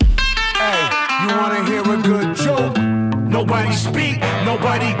You wanna hear a good joke? Nobody speak,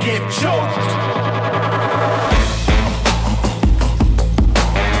 nobody get choked.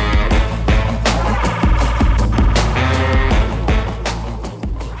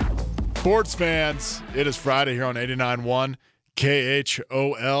 Sports fans, it is Friday here on 89.1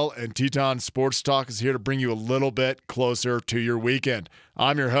 KHOL, and Teton Sports Talk is here to bring you a little bit closer to your weekend.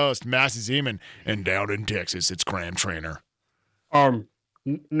 I'm your host, Massey Zeman, and down in Texas, it's Graham Trainer.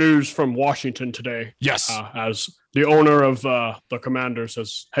 News from Washington today. Yes. As the owner of the Commander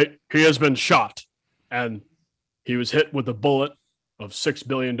says, hey, he has been shot, and he was hit with a bullet of $6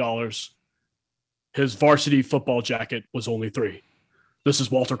 billion. His varsity football jacket was only $3. This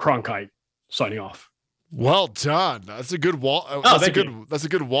is Walter Cronkite signing off. Well done. That's a good That's a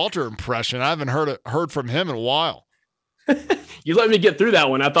good Walter impression. I haven't heard from him in a while. You let me get through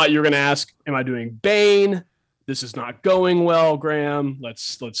that one. I thought you were going to ask, am I doing Bane? This is not going well, Graham.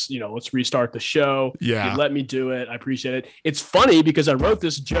 Let's restart the show. Yeah. You let me do it. I appreciate it. It's funny because I wrote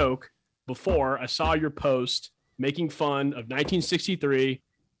this joke before I saw your post making fun of 1963,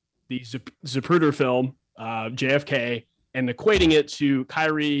 the Zapruder film, JFK, and equating it to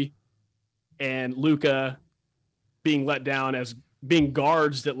Kyrie and Luka being let down as being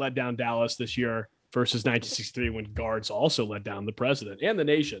guards that let down Dallas this year versus 1963 when guards also let down the president and the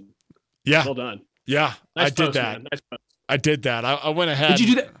nation. Yeah. Well done. Yeah, nice I did post, that. Nice post. I did that. I went ahead. Did you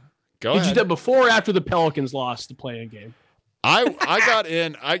do that? Go Did ahead. you do that before or after the Pelicans lost the play-in game? I got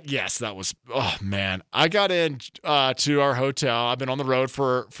in. Yes, that was. Oh man, I got in to our hotel. I've been on the road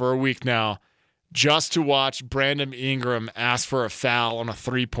for a week now, just to watch Brandon Ingram ask for a foul on a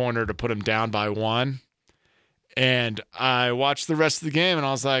 3-pointer to put him down by 1. And I watched the rest of the game, and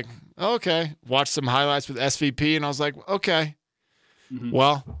I was like, okay. Watched some highlights with SVP, and I was like, okay. Mm-hmm.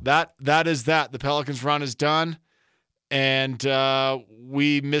 Well, that is that. The Pelicans run is done, and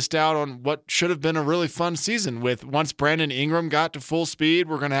we missed out on what should have been a really fun season. With once Brandon Ingram got to full speed,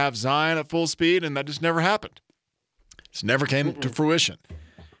 we're going to have Zion at full speed, and that just never happened. It never came to fruition,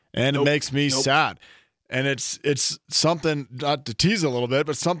 and it makes me sad. And it's something, not to tease a little bit,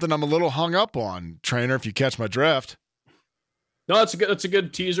 but something I'm a little hung up on, Trainer, if you catch my drift. No, that's a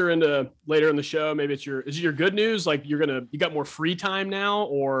good teaser into later in the show. Maybe is it your good news? Like you got more free time now,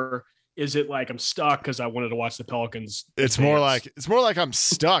 or is it like I'm stuck because I wanted to watch the Pelicans? It's more like I'm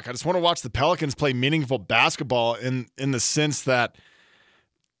stuck. I just want to watch the Pelicans play meaningful basketball in the sense that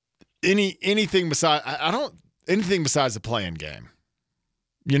anything besides the play-in game.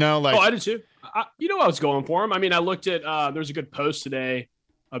 You know, like I did too. I was going for him. I mean, I looked at there's a good post today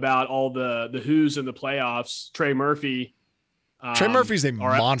about all the who's in the playoffs. Trey Murphy. Trey Murphy's a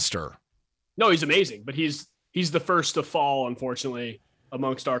monster. No, he's amazing, but he's the first to fall, unfortunately,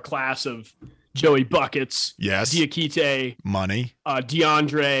 amongst our class of Joey Buckets, yes, Diakite, Money,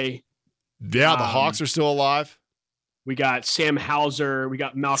 DeAndre. Yeah, the Hawks are still alive. We got Sam Hauser. We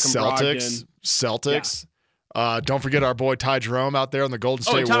got Malcolm Brogdon. Celtics. Yeah. Don't forget our boy Ty Jerome out there on the Golden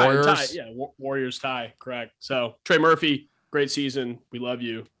State Warriors. Warriors tie, correct. So Trey Murphy, great season. We love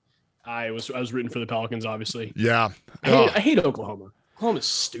you. I was rooting for the Pelicans, obviously. Yeah. I hate Oklahoma. Oklahoma's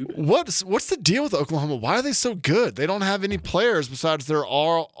stupid. What's the deal with Oklahoma? Why are they so good? They don't have any players besides they're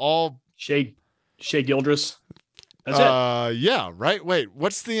all Shea Gildress. That's it. Yeah, right. Wait,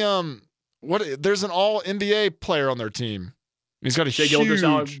 what's the there's an all NBA player on their team. He's got a Shea huge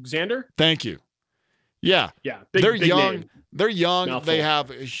Gildress-Alexander? Thank you. Yeah. Yeah. They're big young. Name. They're young. Mouthful. They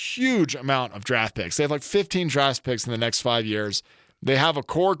have a huge amount of draft picks. They have like 15 draft picks in the next 5 years. They have a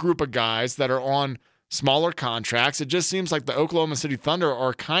core group of guys that are on smaller contracts. It just seems like the Oklahoma City Thunder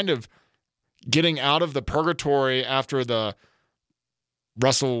are kind of getting out of the purgatory after the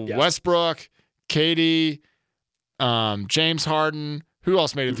Russell Westbrook, KD, James Harden. Who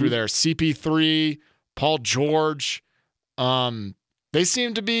else made it through there? CP3, Paul George. They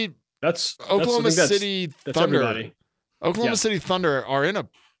seem to be Oklahoma City Thunder. Everybody. Oklahoma City Thunder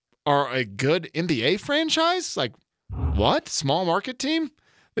are a good NBA franchise? Like, what? Small market team?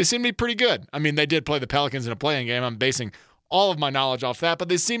 They seem to be pretty good. I mean, they did play the Pelicans in a playing game. I'm basing all of my knowledge off that, but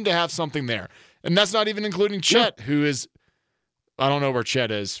they seem to have something there. And that's not even including Chet, who is, I don't know where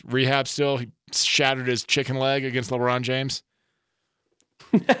Chet is. Rehab still? He shattered his chicken leg against LeBron James?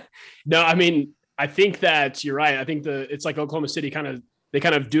 No, I mean, I think that you're right. I think it's like Oklahoma City they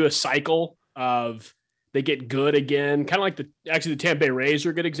kind of do a cycle of they get good again. Kind of like the Tampa Bay Rays are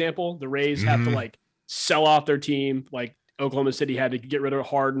a good example. The Rays have to like sell off their team. Like Oklahoma City had to get rid of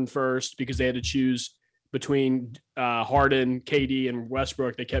Harden first because they had to choose between Harden, KD, and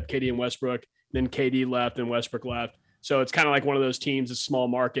Westbrook. They kept KD and Westbrook. Then KD left and Westbrook left. So it's kind of like one of those teams, a small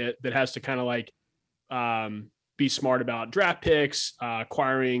market that has to kind of like be smart about draft picks,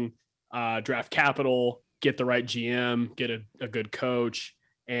 acquiring draft capital, get the right GM, get a good coach.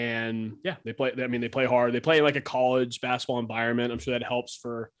 And yeah, they play hard. They play like a college basketball environment. I'm sure that helps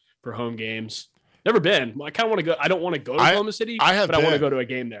for home games. Never been. I kind of want to go. I don't want to go to Oklahoma City, but I want to go to a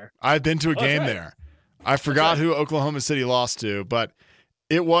game there. I've been to a game there. I forgot who Oklahoma City lost to, but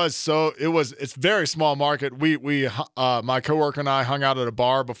it's very small market. We my coworker and I hung out at a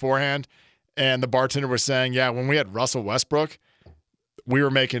bar beforehand, and the bartender was saying, yeah, when we had Russell Westbrook, we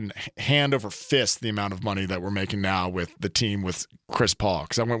were making hand over fist the amount of money that we're making now with the team with Chris Paul,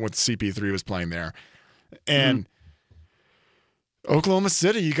 because I went with CP3 was playing there. And Oklahoma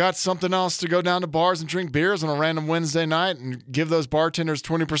City, you got something else to go down to bars and drink beers on a random Wednesday night and give those bartenders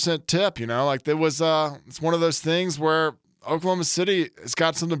 20% tip, like there was it's one of those things where Oklahoma City has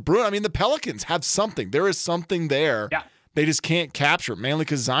got something brewing. I mean, the Pelicans have something. There is something there. Yeah. They just can't capture it, mainly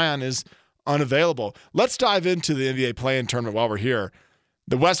because Zion is unavailable. Let's dive into the NBA play-in tournament while we're here.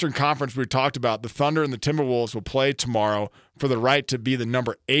 The Western Conference we talked about, the Thunder and the Timberwolves will play tomorrow for the right to be the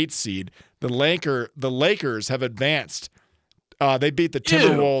number 8 seed. The Lakers have advanced. They beat the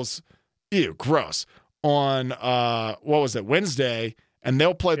Timberwolves. Ew, gross. On Wednesday, and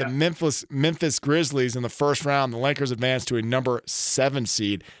they'll play the Memphis Grizzlies in the first round. The Lakers advanced to a number 7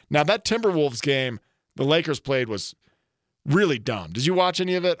 seed. Now that Timberwolves game the Lakers played was really dumb. Did you watch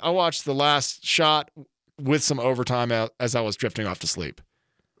any of it? I watched the last shot with some overtime as I was drifting off to sleep.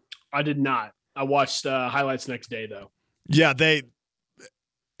 I did not. I watched highlights next day though. Yeah,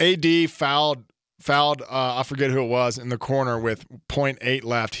 AD fouled. I forget who it was in the corner with 0.8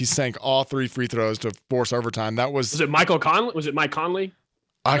 left. He sank all 3 free throws to force overtime. That was. Was it Michael Conley? Was it Mike Conley?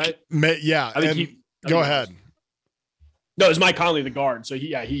 Right? Yeah. Go ahead. No, it was Mike Conley, the guard. So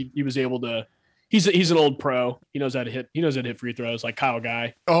he was able to. He's an old pro. He knows how to hit. He knows how to hit free throws like Kyle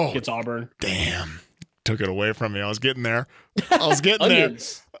Guy. Oh, gets Auburn. Damn, took it away from me. I was getting there.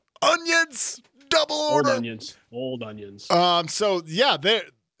 Onions. Onions. Double order. Old onions. So yeah,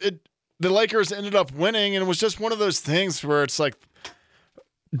 the Lakers ended up winning, and it was just one of those things where it's like,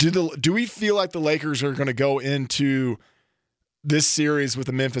 do we feel like the Lakers are going to go into this series with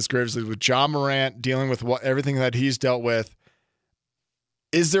the Memphis Grizzlies with Ja Morant dealing with everything that he's dealt with?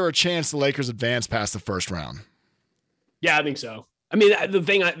 Is there a chance the Lakers advance past the first round? Yeah, I think so. I mean, the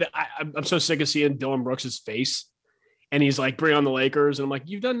thing I'm so sick of seeing Dylan Brooks' face, and he's like, "Bring on the Lakers," and I'm like,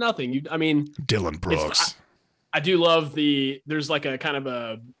 "You've done nothing." Dylan Brooks. I do love there's like a kind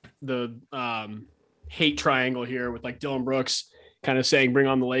of the hate triangle here with like Dylan Brooks kind of saying, "Bring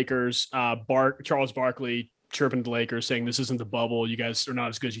on the Lakers." Charles Barkley chirping the Lakers saying, "This isn't the bubble. You guys are not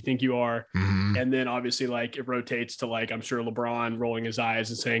as good as you think you are." Mm-hmm. And then obviously like it rotates to like, I'm sure LeBron rolling his eyes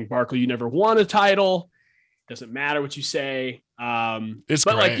and saying, "Barkley, you never won a title. Doesn't matter what you say." It's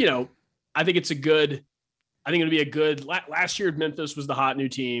but great. like, I think it'll be a good. Last year, Memphis was the hot new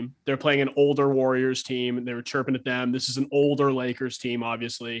team. They're playing an older Warriors team, and they were chirping at them. This is an older Lakers team,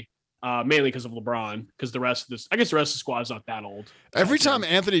 obviously, mainly because of LeBron. Because the rest of the squad is not that old. Every time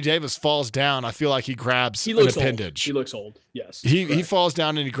Anthony Davis falls down, I feel like he grabs an appendage. He looks old. Yes, he falls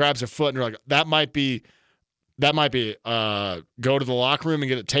down and he grabs a foot, and you're like, that might be go to the locker room and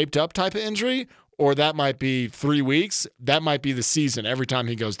get it taped up type of injury, or that might be 3 weeks. That might be the season every time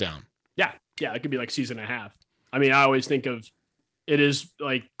he goes down. Yeah, it could be like season and a half. I mean, I always think of it is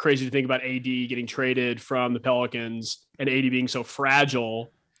like crazy to think about AD getting traded from the Pelicans and AD being so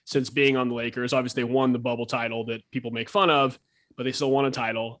fragile since being on the Lakers. Obviously, they won the bubble title that people make fun of, but they still won a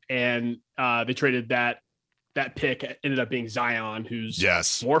title. And they traded that pick ended up being Zion, who's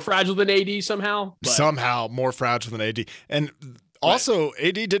more fragile than AD somehow. Somehow more fragile than AD. And also,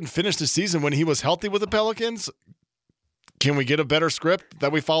 AD didn't finish the season when he was healthy with the Pelicans. Can we get a better script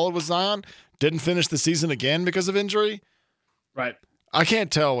that we followed with Zion? Didn't finish the season again because of injury? Right. I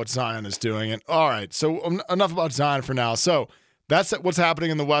can't tell what Zion is doing. And all right, so enough about Zion for now. So that's what's happening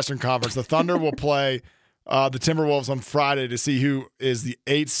in the Western Conference. The Thunder will play the Timberwolves on Friday to see who is the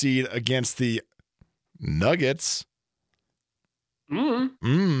 8th seed against the Nuggets. Your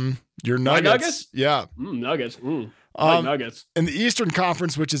Nuggets. Nuggets? Yeah. Nuggets. Nuggets. In the Eastern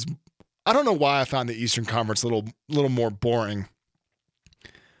Conference, which is, I don't know why I found the Eastern Conference a little more boring.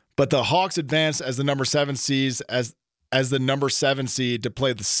 But the Hawks advanced as the number 7 seeds, as the number 7 seed to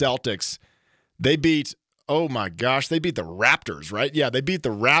play the Celtics. They beat, oh my gosh, they beat the Raptors, right? Yeah, they beat the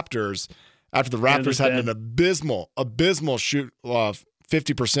Raptors after the Raptors had an abysmal shoot of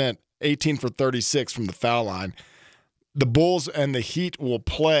 50%, 18 for 36 from the foul line. The Bulls and the Heat will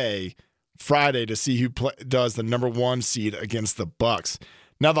play Friday to see who does the number 1 seed against the Bucks.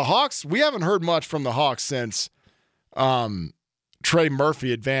 Now the Hawks, we haven't heard much from the Hawks since Trey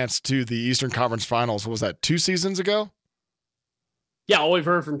Murphy advanced to the Eastern Conference Finals. What was that, 2 seasons ago? Yeah, all we've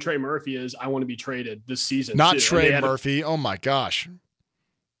heard from Trey Murphy is I want to be traded this season. Not too. Trey Murphy. Oh my gosh.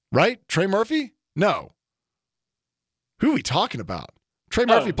 Right? Trey Murphy? No. Who are we talking about? Trey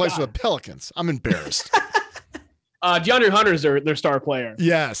Murphy plays for the Pelicans. I'm embarrassed. DeAndre Hunter's their star player.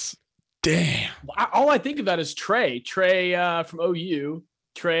 Yes. Damn. All I think about is Trey. Trey from OU.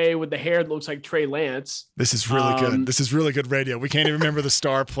 Trey with the hair that looks like Trey Lance. This is really good. This is really good radio. We can't even remember the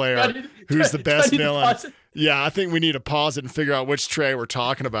star player who's the best villain. Yeah, I think we need to pause it and figure out which Trey we're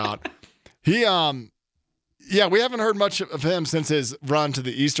talking about. We haven't heard much of him since his run to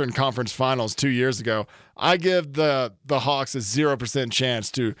the Eastern Conference Finals 2 years ago. I give the Hawks a 0%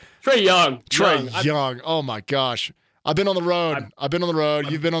 chance to Trey Young. Oh my gosh. I've been on the road.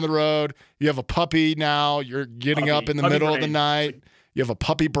 You've been on the road. You have a puppy now. You're getting up in the middle of the night. You have a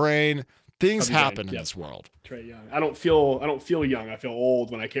puppy brain. Things happen in this world. Trey Young. I don't feel young. I feel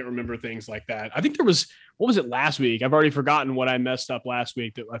old when I can't remember things like that. I think what was it last week? I've already forgotten what I messed up last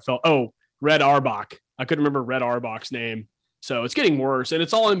week that I felt. Oh, Red Auerbach. I couldn't remember Red Auerbach's name. So it's getting worse, and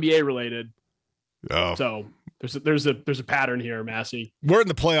it's all NBA related. Oh. So there's a pattern here, Massey. We're in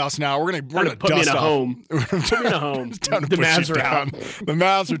the playoffs now. We're gonna put me in a home. Put me in a home. The Mavs are out. The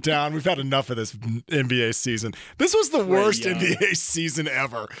Mavs are down. We've had enough of this NBA season. This was the worst NBA season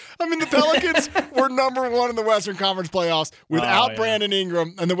ever. I mean, the Pelicans were number one in the Western Conference playoffs without Brandon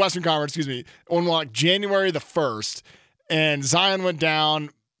Ingram and the Western Conference. On like January the 1st, and Zion went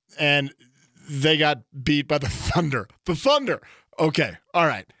down, and they got beat by the Thunder. The Thunder. Okay. All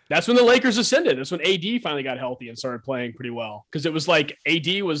right. That's when the Lakers ascended. That's when AD finally got healthy and started playing pretty well. Because it was like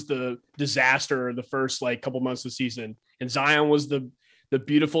AD was the disaster the first like couple months of the season. And Zion was the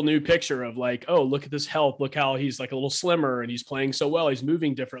beautiful new picture of like, oh, look at this health. Look how he's like a little slimmer and he's playing so well. He's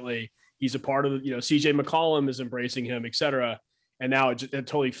moving differently. He's a part of CJ McCollum is embracing him, et cetera. And now it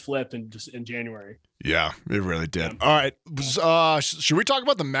totally flipped in January. Yeah, it really did. Yeah. All right. Should we talk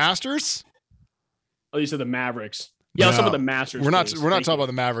about the Masters? Oh, you said the Mavericks. Yeah, let's talk about the Masters. We're not talking about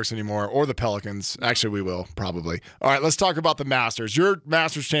the Mavericks anymore or the Pelicans. Actually, we will probably. All right, let's talk about the Masters. Your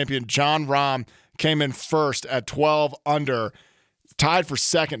Masters champion, Jon Rahm, came in first at 12 under, tied for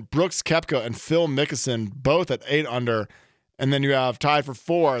second. Brooks Koepka and Phil Mickelson both at 8 under. And then you have tied for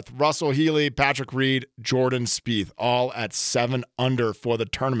fourth, Russell Healy, Patrick Reed, Jordan Spieth, all at 7 under for the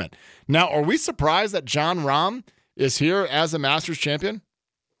tournament. Now, are we surprised that Jon Rahm is here as a Masters champion?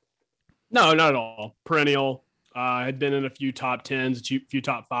 No, not at all. Perennial. Had been in a few top 10s, a few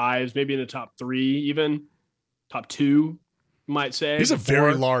top 5s, maybe in the top 3 even. Top 2, you might say. He's a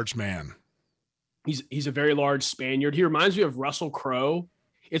very large man. He's a very large Spaniard. He reminds me of Russell Crowe.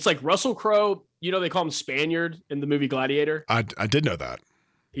 It's like Russell Crowe, they call him Spaniard in the movie Gladiator. I did know that.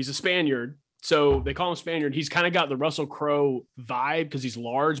 He's a Spaniard. So they call him Spaniard. He's kind of got the Russell Crowe vibe because he's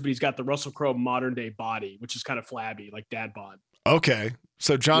large, but he's got the Russell Crowe modern day body, which is kind of flabby, like dad bod. Okay.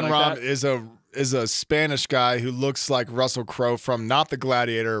 So Jon Rahm is a Spanish guy who looks like Russell Crowe from not the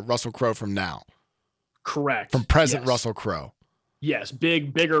Gladiator, Russell Crowe from now. Correct. From present Russell Crowe. Yes,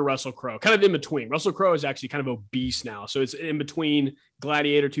 bigger Russell Crowe. Kind of in between. Russell Crowe is actually kind of obese now. So it's in between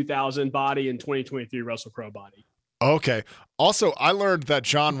Gladiator 2000 body and 2023 Russell Crowe body. Okay. Also, I learned that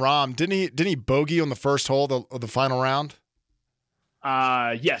Jon Rahm, didn't he bogey on the first hole of the final round?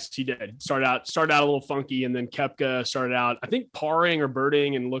 Yes, he did. Started out a little funky, and then Koepka started out, I think, parring or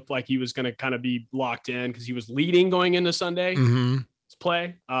birding, and looked like he was going to kind of be locked in because he was leading going into Sunday's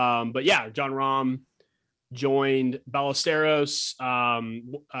play. But yeah, Jon Rahm joined Ballesteros.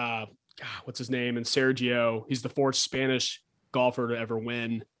 What's his name? And Sergio. He's the 4th Spanish golfer to ever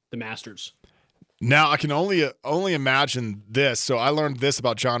win the Masters. Now I can only imagine this. So I learned this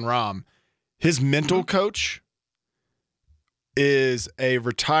about Jon Rahm. His mental coach is a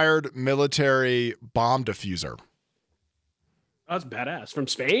retired military bomb diffuser. That's badass. From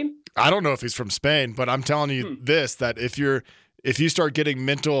Spain? I don't know if he's from Spain, but I'm telling you this, that if you start getting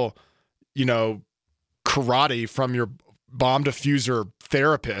mental, karate from your bomb diffuser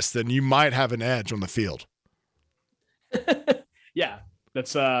therapist, then you might have an edge on the field. Yeah,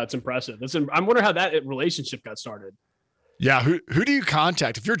 that's it's impressive. I'm wondering how that relationship got started. Yeah, who do you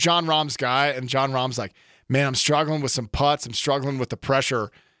contact if you're Jon Rahm's guy and Jon Rahm's like, man, I'm struggling with some putts, I'm struggling with the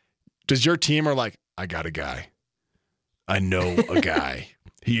pressure. Does your team are like, I got a guy, I know a guy.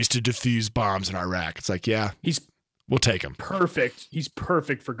 He used to defuse bombs in Iraq. It's like, yeah, we'll take him. Perfect. He's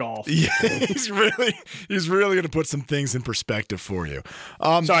perfect for golf. Yeah, he's really going to put some things in perspective for you.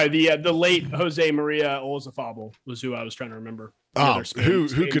 Sorry, the late Jose Maria Olazabal was who I was trying to remember.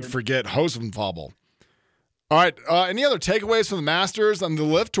 Who could forget Olazabal? All right. Any other takeaways from the Masters? And the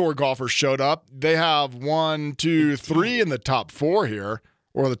Live Tour golfers showed up. They have 1, 2, 3 in the top 4 here,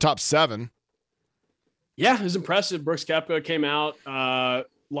 or the top 7. Yeah, it was impressive. Brooks Koepka came out,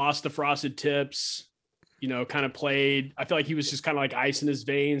 lost the frosted tips, kind of played. I feel like he was just kind of like ice in his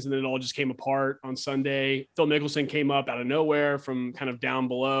veins, and then it all just came apart on Sunday. Phil Mickelson came up out of nowhere from kind of down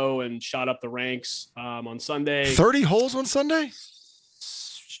below and shot up the ranks on Sunday. 30 holes on Sunday?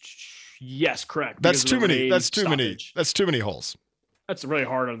 Yes, correct. That's too many. That's too many. That's too many holes. That's really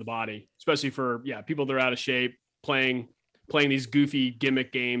hard on the body, especially for people that are out of shape playing these goofy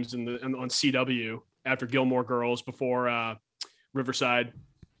gimmick games on CW after Gilmore Girls before Riverside.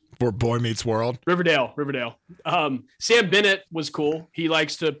 For Boy Meets World. Riverdale. Sam Bennett was cool. He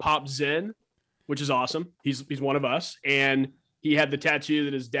likes to pop Zen, which is awesome. He's one of us, and he had the tattoo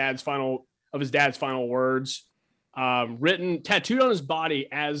that his dad's final words tattooed on his body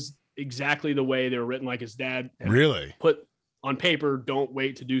as exactly the way they were written, like his dad really put on paper. Don't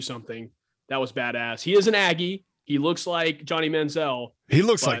wait to do something. That was badass. He is an Aggie. He looks like Johnny Manziel. He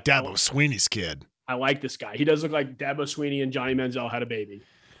looks like Dabo Sweeney's kid. I like this guy. He does look like Dabo Sweeney and Johnny Manziel had a baby.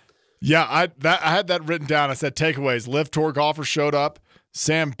 Yeah, I had that written down. I said takeaways. Live Tour golfer showed up.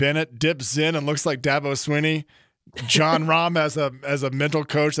 Sam Bennett dips in and looks like Dabo Sweeney. John Rahm as a mental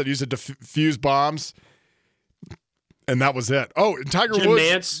coach that used to defuse bombs. And that was it. Oh, and Tiger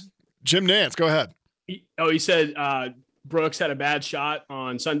Woods. Jim Nance, go ahead. He said Brooks had a bad shot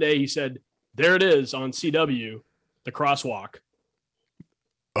on Sunday. He said, there it is on CW, the crosswalk.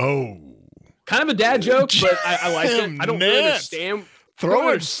 Oh. Kind of a dad joke, but I liked it. I don't really understand.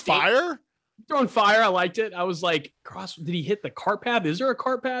 Throwing fire? Throwing fire. I liked it. I was like, did he hit the cart path? Is there a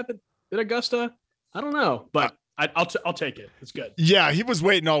cart path at Augusta? I don't know, but I'll take it. It's good. Yeah, he was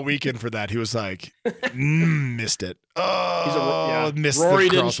waiting all weekend for that. He was like, missed it. Oh, missed Rory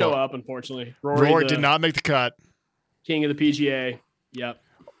didn't show up, unfortunately. Rory did not make the cut. King of the PGA. Yep.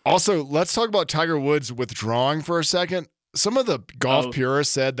 Also, let's talk about Tiger Woods withdrawing for a second. Some of the golf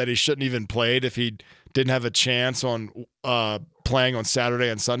purists said that he shouldn't even played if he didn't have a chance on playing on Saturday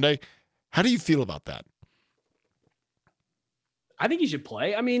and Sunday. How do you feel about that? I think he should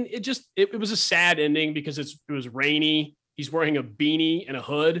play. I mean, it was a sad ending because it was rainy. He's wearing a beanie and a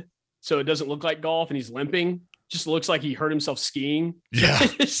hood, so it doesn't look like golf, and he's limping. Just looks like he hurt himself skiing. Yeah.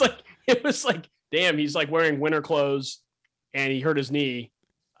 it was like, damn, he's like wearing winter clothes and he hurt his knee.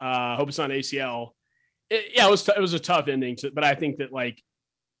 Hope it's not ACL. It was a tough ending, but I think that like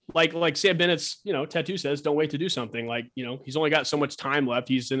Sam Bennett's, tattoo says, don't wait to do something. Like, he's only got so much time left.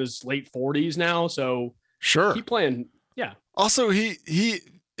 He's in his late 40s now. So sure, keep playing. Yeah. Also, he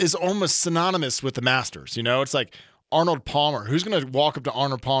is almost synonymous with the Masters. It's like Arnold Palmer. Who's going to walk up to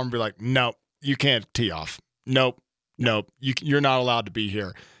Arnold Palmer and be like, no, you can't tee off. Nope. You're not allowed to be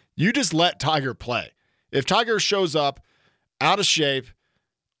here. You just let Tiger play. If Tiger shows up out of shape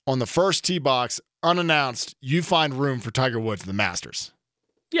on the first tee box, unannounced, you find room for Tiger Woods in the Masters.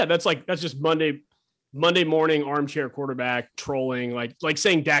 Yeah, that's just Monday morning armchair quarterback trolling, like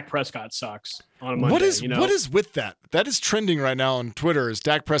saying Dak Prescott sucks on a Monday. What is with that? That is trending right now on Twitter. Is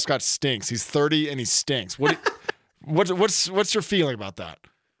Dak Prescott stinks? He's 30 and he stinks. What's your feeling about that?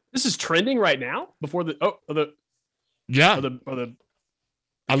 This is trending right now before the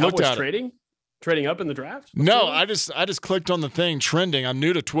I looked at trading up in the draft. No, I just clicked on the thing trending. I'm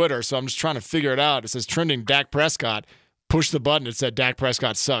new to Twitter, so I'm just trying to figure it out. It says trending Dak Prescott. Push the button. It said Dak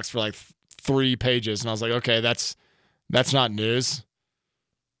Prescott sucks for like 3 pages, and I was like, okay, that's not news.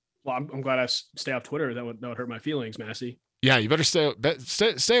 Well, I'm glad I stay off Twitter. That would hurt my feelings, Massey. Yeah, you better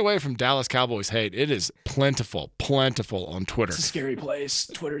stay away from Dallas Cowboys hate. It is plentiful on Twitter. It's a scary place.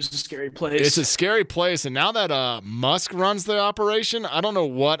 Twitter's a scary place. It's a scary place, and now that Musk runs the operation, I don't know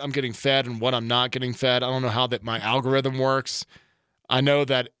what I'm getting fed and what I'm not getting fed. I don't know how that my algorithm works. I know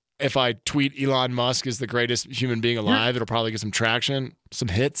that if I tweet Elon Musk is the greatest human being alive, it'll probably get some traction, some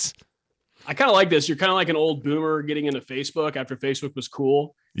hits. I kind of like this. You're kind of like an old boomer getting into Facebook after Facebook was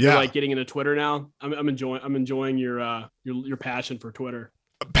cool. Yeah, you're like getting into Twitter now. I'm enjoying your passion for Twitter.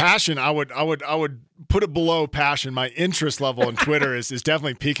 Passion, I would put it below passion. My interest level in Twitter is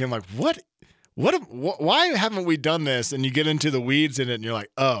definitely peaking. Like why haven't we done this? And you get into the weeds in it, and you're like,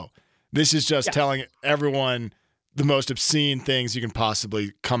 oh, this is just telling everyone the most obscene things you can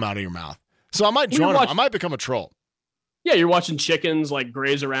possibly come out of your mouth. So I might join them. I might become a troll. Yeah, you're watching chickens like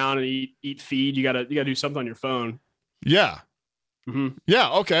graze around and eat feed. You gotta do something on your phone. Yeah. Mm-hmm.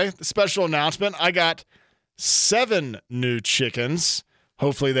 Yeah. Okay. The special announcement. I got 7 new chickens.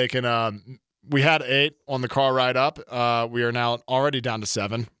 Hopefully they can. We had 8 on the car ride up. We are now already down to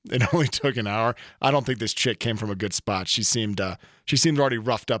 7. It only took an hour. I don't think this chick came from a good spot. She seemed already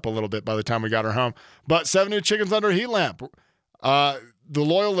roughed up a little bit by the time we got her home. But 7 new chickens under a heat lamp. The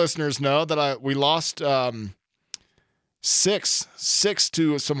loyal listeners know that we lost 6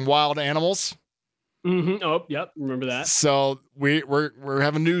 to some wild animals. Mm-hmm. Oh, yep. Remember that. So we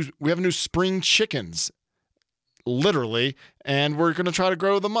have new spring chickens, literally, and we're going to try to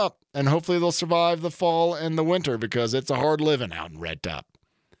grow them up, and hopefully they'll survive the fall and the winter because it's a hard living out in Red Top.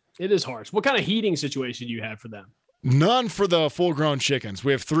 It is harsh. What kind of heating situation do you have for them? None for the full-grown chickens.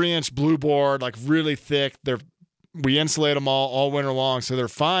 We have 3-inch blue board, like really thick. We insulate them all winter long, so they're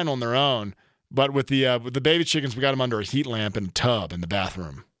fine on their own. But with the baby chickens, we got them under a heat lamp and a tub in the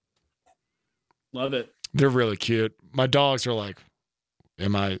bathroom. Love it. They're really cute. My dogs are like,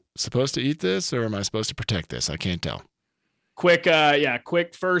 am I supposed to eat this or am I supposed to protect this? I can't tell. Quick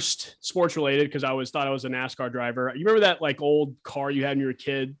first sports related, because I always thought I was a NASCAR driver. You remember that like old car you had when you were a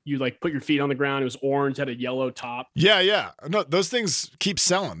kid? You like put your feet on the ground. It was orange, had a yellow top. Yeah. No, those things keep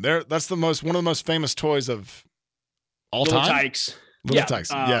selling. That's one of the most famous toys of all Little time. Tykes. Little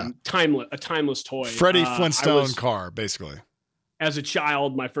Tykes. Yeah. A timeless toy. Freddie Flintstone car, basically. As a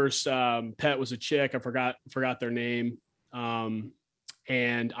child, my first pet was a chick. I forgot their name.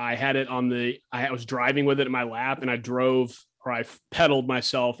 And I had it I was driving with it in my lap, and I pedaled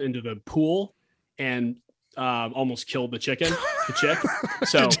myself into the pool and almost killed the chick.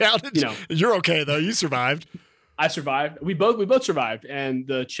 So, you're okay though. You survived. I survived. We both survived. And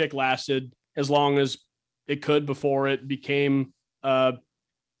the chick lasted as long as it could before it became,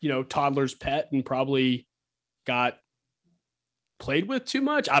 toddler's pet and probably got played with too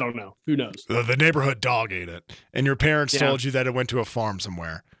much. I don't know. Who knows? The neighborhood dog ate it, and your parents told you that it went to a farm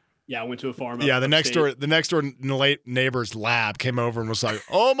somewhere. Yeah, I went to a farm. Yeah, the next door neighbor's lab came over and was like,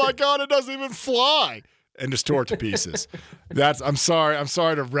 "Oh my god, it doesn't even fly," and just tore it to pieces. I'm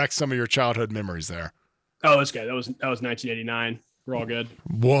sorry to wreck some of your childhood memories there. Oh, that's good. That was 1989. We're all good.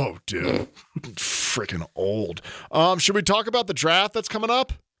 Whoa, dude, freaking old. Should we talk about the draft that's coming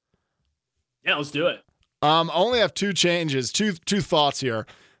up? Yeah, let's do it. I only have two changes, two thoughts here.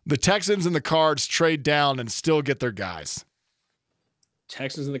 The Texans and the Cards trade down and still get their guys.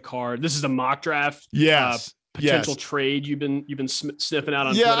 Texans and the Cards. This is a mock draft. Yes. Potential trade you've been sniffing out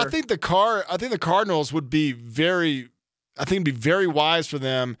on Twitter. I think the Cardinals would be very wise for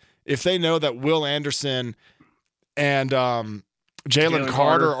them if they know that Will Anderson and Jalen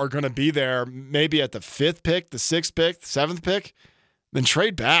Carter are going to be there maybe at the 5th pick, the 6th pick, the 7th pick, then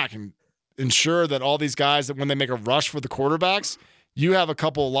trade back and ensure that all these guys, that when they make a rush for the quarterbacks, you have a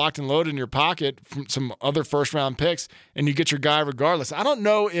couple locked and loaded in your pocket from some other first-round picks, and you get your guy regardless. I don't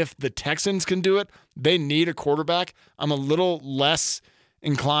know if the Texans can do it. They need a quarterback. I'm a little less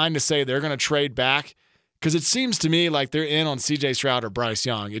inclined to say they're going to trade back because it seems to me like they're in on C.J. Stroud or Bryce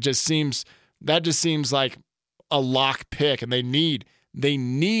Young. That just seems like a lock pick, and they need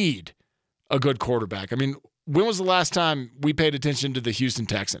a good quarterback. I mean, when was the last time we paid attention to the Houston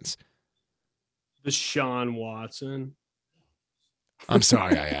Texans? Deshaun Watson. I'm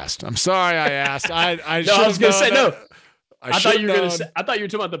sorry I asked. I was going to say no. I thought you were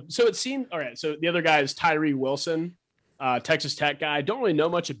talking about so it seemed all right. So the other guy is Tyree Wilson, Texas Tech guy. Don't really know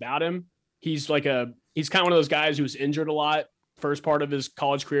much about him. He's kind of one of those guys who was injured a lot first part of his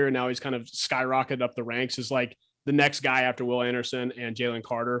college career, and now he's kind of skyrocketed up the ranks as like the next guy after Will Anderson and Jalen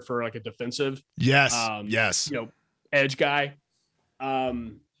Carter for like a defensive. Yes. Edge guy.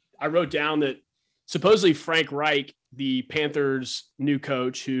 I wrote down that supposedly Frank Reich, the Panthers' new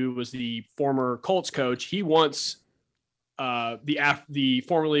coach, who was the former Colts coach, he wants the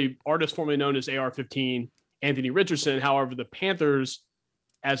formerly known as AR-15, Anthony Richardson. However, the Panthers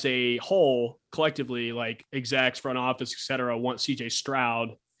as a whole, collectively, like execs, front office, et cetera, want CJ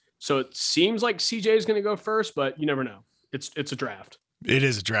Stroud. So it seems like CJ is going to go first, but you never know. It's a draft. It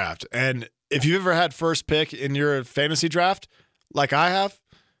is a draft. And if you've ever had first pick in your fantasy draft, like I have,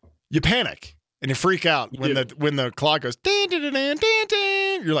 you panic. And you freak out when the clock goes, ding, ding, ding, ding, ding,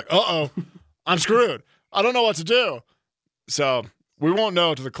 ding. You're like, uh-oh, I'm screwed. I don't know what to do. So we won't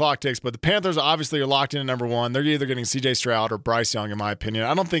know till the clock ticks, but the Panthers obviously are locked in at number 1. They're either getting C.J. Stroud or Bryce Young, in my opinion.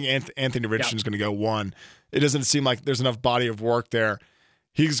 I don't think Anthony Richardson is going to go 1. It doesn't seem like there's enough body of work there.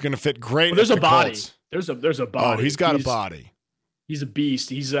 He's going to fit great. Well, there's a body. There's a body. Oh, he's got a body. He's a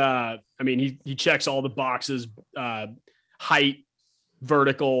beast. He's he checks all the boxes, height,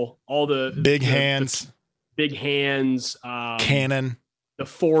 vertical, all the big hands, cannon, the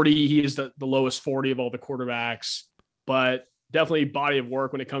 40. He is the lowest 40 of all the quarterbacks, but definitely body of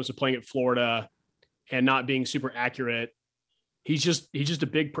work when it comes to playing at Florida and not being super accurate. He's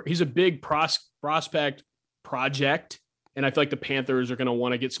a big prospect project. And I feel like the Panthers are going to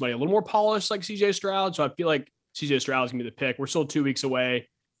want to get somebody a little more polished like CJ Stroud. So I feel like CJ Stroud is going to be the pick. We're still 2 weeks away.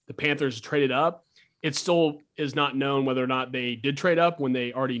 The Panthers traded up. It still is not known whether or not they did trade up when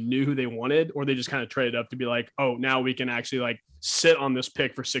they already knew who they wanted, or they just kind of traded up to be like, oh, now we can actually like sit on this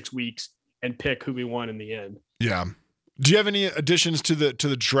pick for 6 weeks and pick who we want in the end. Yeah. Do you have any additions to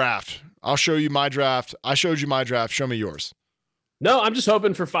the draft? I'll show you my draft. I showed you my draft. Show me yours. No, I'm just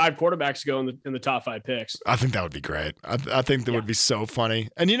hoping for 5 quarterbacks to go in the top 5 picks. I think that would be great. I think that would be so funny.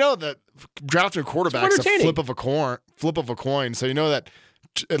 And you know that drafting a quarterback's a flip of a coin. So you know that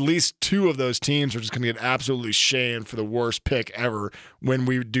at least 2 of those teams are just going to get absolutely shamed for the worst pick ever when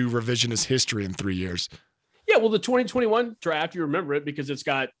we do revisionist history in 3 years. Yeah, well, the 2021 draft, you remember it because it's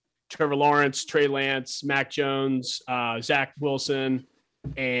got Trevor Lawrence, Trey Lance, Mac Jones, Zach Wilson,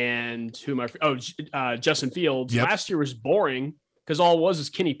 and Justin Fields. Yep. Last year was boring because all it was is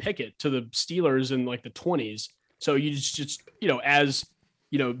Kenny Pickett to the Steelers in like the 20s. So you just as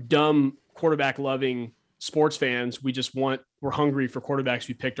dumb quarterback loving sports fans, we're hungry for quarterbacks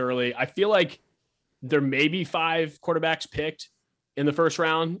we picked early. I feel like there may be 5 quarterbacks picked in the first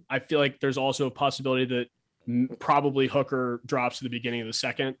round. I feel like there's also a possibility that probably Hooker drops to the beginning of the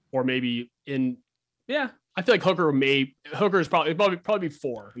second, or maybe I feel like Hooker is probably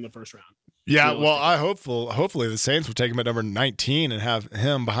 4 in the first round. Yeah, well, hopefully the Saints will take him at number 19 and have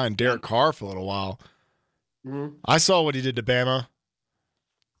him behind Derek Carr for a little while. Mm-hmm. I saw what he did to Bama.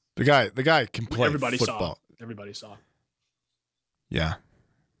 The guy can play football. Everybody saw. Yeah,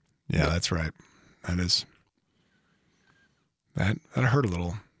 that's right. That hurt a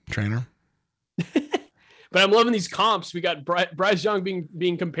little, trainer. But I'm loving these comps. We got Bryce Young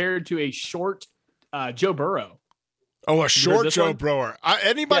being compared to a short Joe Burrow. Oh, a short Joe Burrow.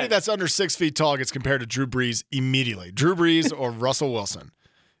 Anybody that's under 6 feet tall gets compared to Drew Brees immediately. Drew Brees or Russell Wilson.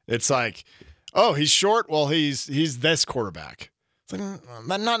 It's like, oh, he's short. Well, he's this quarterback. It's like,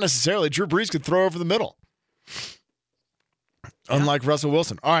 not necessarily. Drew Brees could throw over the middle. Unlike Russell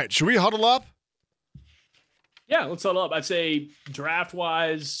Wilson. All right, should we huddle up? Yeah, let's huddle up. I'd say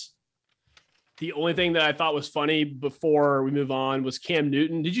draft-wise, the only thing that I thought was funny before we move on was Cam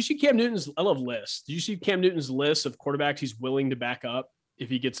Newton. Did you see Cam Newton's – I love lists. Did you see Cam Newton's list of quarterbacks he's willing to back up if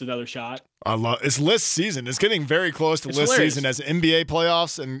he gets another shot? It's list season. It's getting very close to list season as NBA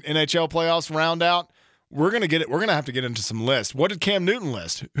playoffs and NHL playoffs round out. We're going to have to get into some lists. What did Cam Newton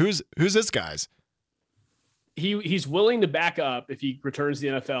list? Who's this guy's? He's willing to back up if he returns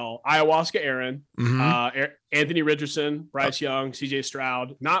to the NFL. Ayahuasca Aaron, Anthony Richardson, Bryce Young, CJ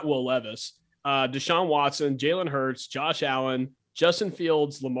Stroud, not Will Levis. Deshaun Watson, Jalen Hurts, Josh Allen, Justin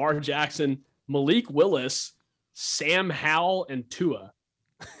Fields, Lamar Jackson, Malik Willis, Sam Howell, and Tua.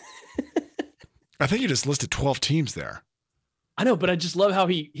 I think you just listed 12 teams there. I know, but I just love how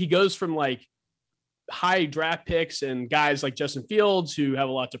he goes from like high draft picks and guys like Justin Fields who have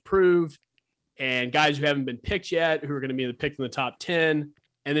a lot to prove and guys who haven't been picked yet who are going to be picked in the top 10.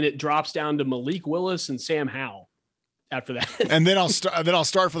 And then it drops down to Malik Willis and Sam Howell after that. And then I'll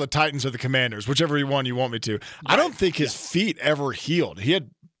start for the Titans or the Commanders, whichever one you want me to. Right. I don't think his feet ever healed. He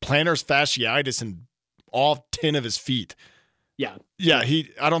had plantar fasciitis in all 10 of his feet. Yeah. Yeah,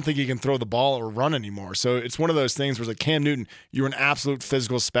 I don't think he can throw the ball or run anymore. So it's one of those things where it's like, Cam Newton, you're an absolute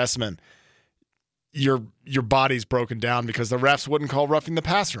physical specimen. Your body's broken down because the refs wouldn't call roughing the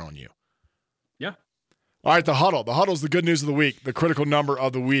passer on you. Yeah. All right, the huddle. The huddle's the good news of the week, the critical number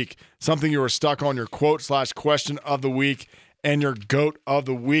of the week, something you were stuck on, your quote/question of the week, and your GOAT of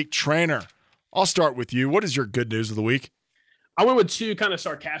the week. Trainer, I'll start with you. What is your good news of the week? I went with 2 kind of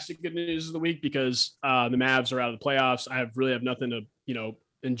sarcastic good news of the week because the Mavs are out of the playoffs. I really have nothing to,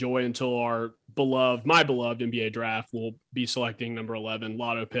 enjoy until my beloved NBA draft will be selecting number 11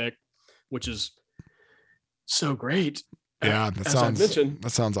 lotto pick, which is so great. Yeah, that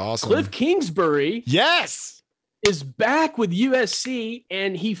sounds awesome. Cliff Kingsbury, yes, is back with USC,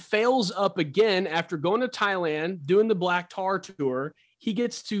 and he fails up again after going to Thailand, doing the Black Tar tour. He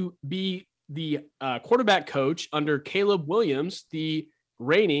gets to be the quarterback coach under Caleb Williams, the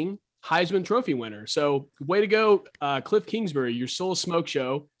reigning Heisman Trophy winner. So, way to go, Cliff Kingsbury. You're still a smoke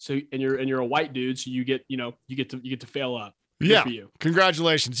show. So, and you're a white dude, so you get to fail up. Yeah,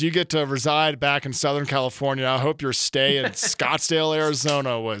 congratulations. You get to reside back in Southern California. I hope your stay in Scottsdale,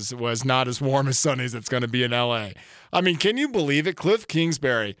 Arizona was not as warm as sunny as it's going to be in LA. I mean, can you believe it? Cliff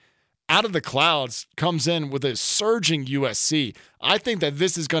Kingsbury, out of the clouds, comes in with a surging USC. I think that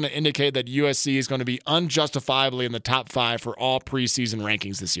this is going to indicate that USC is going to be unjustifiably in the top 5 for all preseason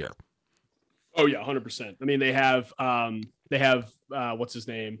rankings this year. Oh, yeah, 100%. I mean, they have what's his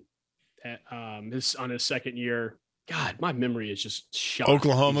name? On his second year. God, my memory is just shot.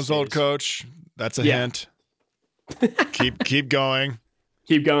 Oklahoma's old coach. That's a hint. Keep going.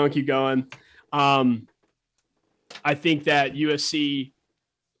 Keep going. I think that USC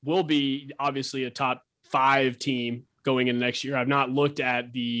will be obviously a top 5 team going into next year. I've not looked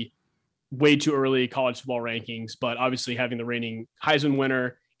at the way too early college football rankings, but obviously having the reigning Heisman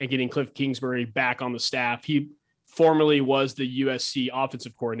winner and getting Cliff Kingsbury back on the staff. He formerly was the USC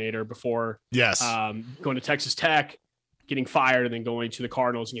offensive coordinator before going to Texas Tech, getting fired, and then going to the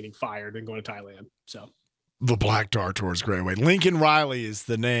Cardinals and getting fired and going to Thailand. So the Black Dart Tour is great way. Lincoln Riley is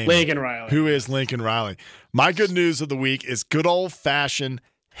the name. Lincoln Riley. Who is Lincoln Riley? My good news of the week is good old-fashioned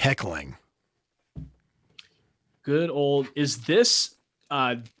heckling. Good old. Is this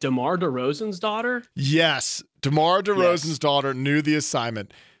DeMar DeRozan's daughter? Yes. DeMar DeRozan's daughter knew the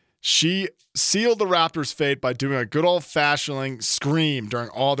assignment. She sealed the Raptors' fate by doing a good old-fashioned scream during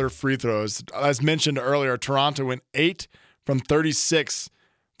all their free throws. As mentioned earlier, Toronto went 8 from 36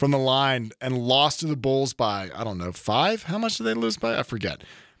 from the line and lost to the Bulls by, 5? How much did they lose by? I forget.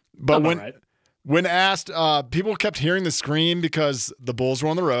 But when asked, people kept hearing the scream because the Bulls were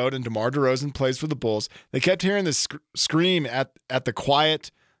on the road and DeMar DeRozan plays for the Bulls. They kept hearing this scream at the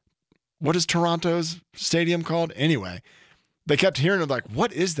quiet, what is Toronto's stadium called? Anyway, they kept hearing it like,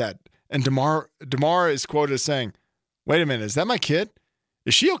 what is that? And DeMar is quoted as saying, wait a minute, is that my kid?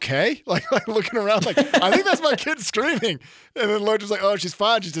 Is she okay? Like looking around like, I think that's my kid screaming. And then Lloyd was like, oh, she's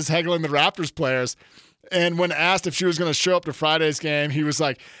fine. She's just heckling the Raptors players. And when asked if she was going to show up to Friday's game, he was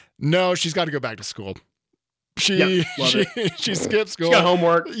like, no, she's got to go back to school. She skipped school. She's got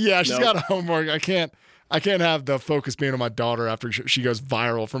homework. Yeah, she's got homework. I can't have the focus being on my daughter after she goes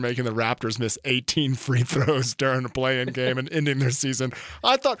viral for making the Raptors miss 18 free throws during a play-in game and ending their season.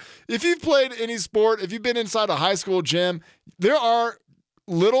 I thought if you've played any sport, if you've been inside a high school gym, there are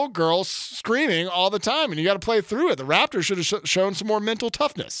little girls screaming all the time, and you got to play through it. The Raptors should have shown some more mental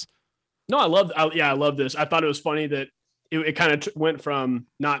toughness. No, I love this. I thought it was funny that it kind of went from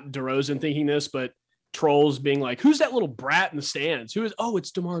not DeRozan thinking this, but trolls being like, who's that little brat in the stands?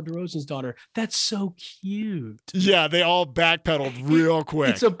 It's DeMar DeRozan's daughter. That's so cute. Yeah, they all backpedaled real quick.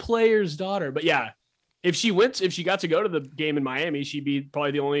 It's a player's daughter. But yeah, if she got to go to the game in Miami, she'd be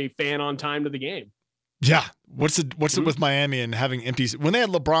probably the only fan on time to the game. Yeah. What's it with Miami and having empty, when they had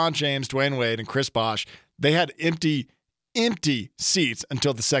LeBron James, Dwayne Wade, and Chris Bosh, they had empty seats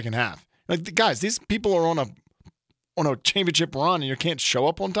until the second half. Like, guys, these people are on a championship run and you can't show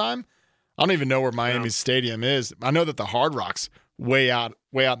up on time. I don't even know where Miami's stadium is. I know that the Hard Rock's way out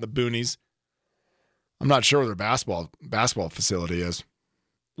in the boonies. I'm not sure where their basketball facility is.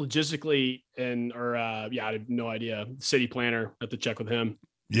 Logistically, I have no idea. City planner, have to check with him.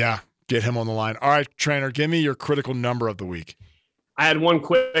 Yeah, get him on the line. All right, trainer, give me your critical number of the week. I had one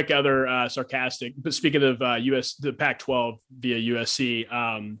quick other sarcastic, but speaking of the Pac-12 via USC,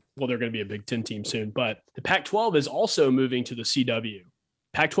 they're going to be a Big Ten team soon, but the Pac-12 is also moving to the CW.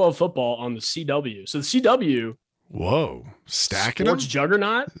 Pac-12 football on the CW. So the CW. Whoa. Stacking sports them?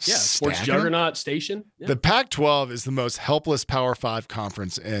 Juggernaut. Yeah. Stacking Sports Juggernaut station. Yeah. The Pac-12 is the most helpless Power 5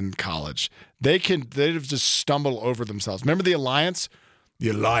 conference in college. They've just stumbled over themselves. Remember the Alliance?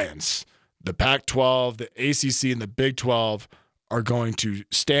 The Alliance. The Pac-12, the ACC, and the Big 12 are going to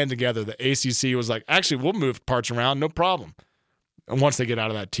stand together. The ACC was like, actually, we'll move parts around. No problem. And once they get out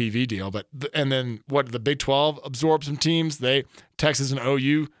of that TV deal, and then the Big 12 absorbed some teams. Texas and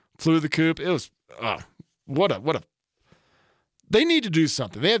OU flew the coop. It was they need to do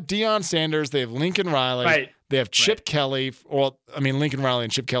something. They have Deion Sanders, they have Lincoln Riley, right. They have Chip Kelly. Lincoln Riley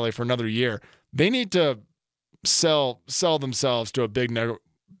and Chip Kelly for another year. They need to sell themselves to a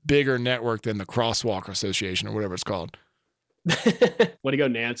bigger network than the Crosswalk Association or whatever it's called. Way to go,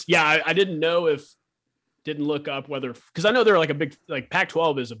 Nance. Yeah, I didn't know didn't look up whether, because I know they're like a big, like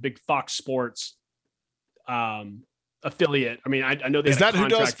Pac-12 is a big Fox Sports affiliate. I mean, I know they is that who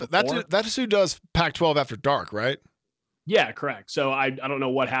does that's who does Pac-12 After Dark, right? Yeah, correct. So I don't know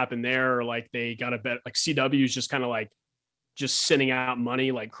what happened there, or like they got a bet, like CW is just kind of like just sending out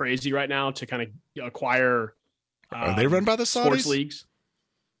money like crazy right now to kind of acquire. Are they run by the Saudis? Sports leagues?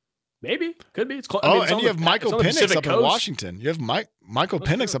 Maybe, could be. You have Michael Penix up in Washington. You have Michael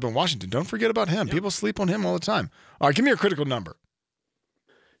Penix up in Washington. Don't forget about him. Yep. People sleep on him all the time. All right, give me your critical number.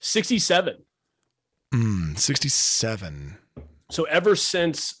 67. 67. So ever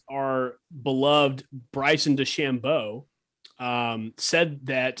since our beloved Bryson DeChambeau said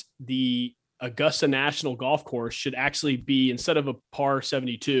that the Augusta National Golf Course should actually be, instead of a par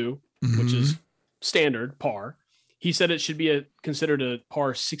 72, which is standard par, he said it should be considered a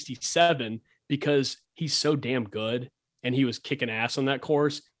par 67 because he's so damn good and he was kicking ass on that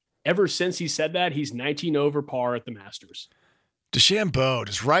course. Ever since he said that, he's 19 over par at the Masters. DeChambeau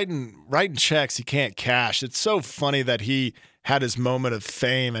just writing checks he can't cash. It's so funny that he had his moment of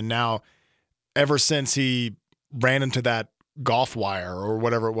fame, and now ever since he ran into that golf wire or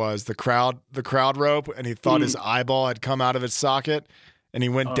whatever it was, the crowd rope, and he thought his eyeball had come out of its socket and he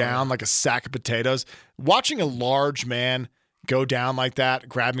went down like a sack of potatoes. Watching a large man go down like that,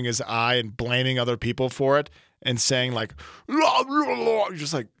 grabbing his eye and blaming other people for it and saying like, you're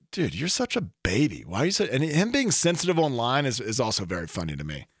just like, dude, you're such a baby. Why are you so? And him being sensitive online is also very funny to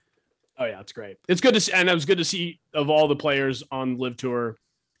me. Oh yeah, it's great. It's good to see, and it was good to see of all the players on Live Tour.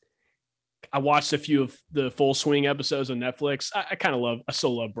 I watched a few of the Full Swing episodes on Netflix. I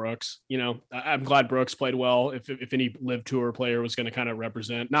still love Brooks. You know, I'm glad Brooks played well. If any Live Tour player was going to kind of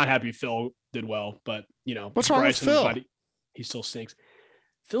represent, not happy Phil did well, but you know, what's wrong with Phil? He still stinks.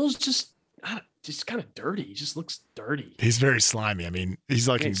 Phil's just kind of dirty. He just looks dirty. He's very slimy. I mean, he's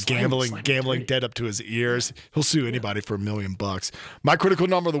like gambling dead up to his ears. He'll sue anybody for $1 million. My critical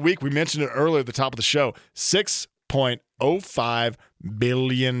number of the week, we mentioned it earlier at the top of the show, $6.05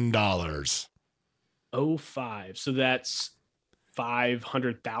 billion. 05. So that's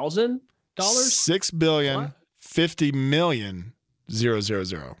 $500,000?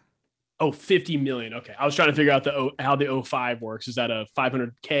 $6,050,000,000. Oh, 50 million. Okay. I was trying to figure out how the 05 works. Is that a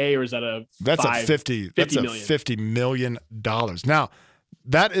 500K or is that a $50 million. Now,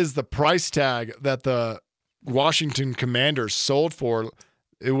 that is the price tag that the Washington Commanders sold for.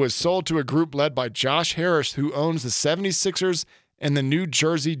 It was sold to a group led by Josh Harris, who owns the 76ers and the New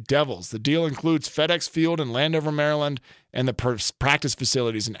Jersey Devils. The deal includes FedEx Field in Landover, Maryland, and the practice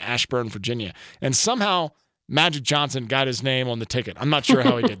facilities in Ashburn, Virginia. And somehow Magic Johnson got his name on the ticket. I'm not sure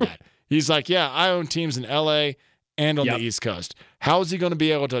how he did that. He's like, yeah, I own teams in LA and on the East Coast. How is he going to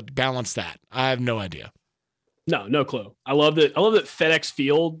be able to balance that? I have no idea. No clue. I love that FedEx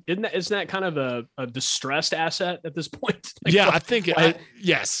Field isn't that kind of a distressed asset at this point? Like, yeah, I think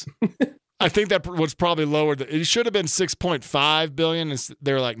yes. I think that was probably lower. It should have been 6.5 billion.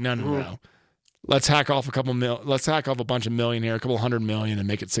 They're like, no. Let's hack off a bunch of million here, a couple $100 million, and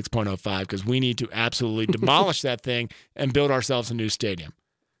make it 6.05 because we need to absolutely demolish that thing and build ourselves a new stadium.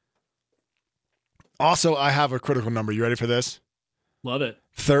 Also, I have a critical number. You ready for this? Love it.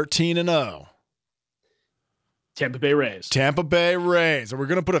 13-0. Tampa Bay Rays. And we're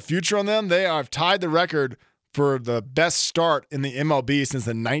going to put a future on them. They have tied the record for the best start in the MLB since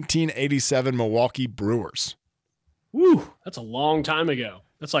the 1987 Milwaukee Brewers. Woo, that's a long time ago.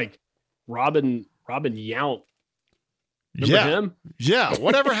 That's like Robin Yount. Remember him? Yeah.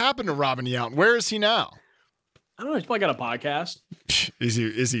 Whatever happened to Robin Yount? Where is he now? I don't know. He's probably got a podcast. Is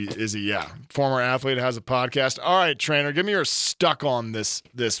he? Yeah. Former athlete has a podcast. All right, trainer, give me your stuck on this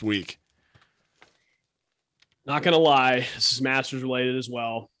week. Not going to lie. This is Masters related as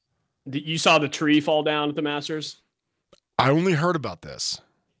well. You saw the tree fall down at the Masters? I only heard about this.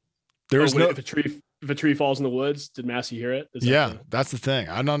 If a tree falls in the woods, did Massey hear it? That's the thing.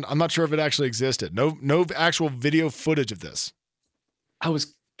 I'm not sure if it actually existed. No actual video footage of this. I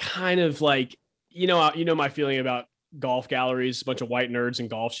was kind of like, you know my feeling about golf galleries, a bunch of white nerds in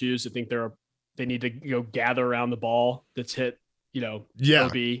golf shoes that think they need to gather around the ball that's hit, OB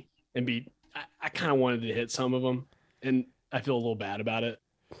and be. I kind of wanted to hit some of them, and I feel a little bad about it.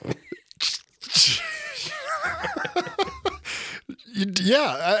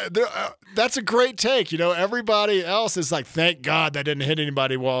 That's a great take. Everybody else is like, thank God that didn't hit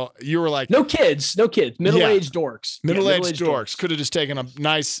anybody. Well, you were like, no kids, middle-aged dorks. Middle-aged dorks could have just taken a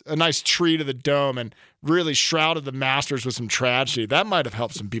nice tree to the dome and really shrouded the Masters with some tragedy. That might have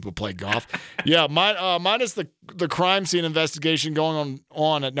helped some people play golf. Yeah, minus the crime scene investigation going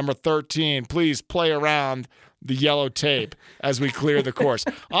on at number 13. Please play around the yellow tape as we clear the course.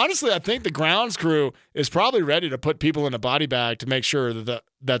 Honestly, I think the grounds crew is probably ready to put people in a body bag to make sure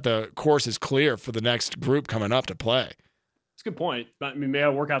that the course is clear for the next group coming up to play. That's a good point. I mean, maybe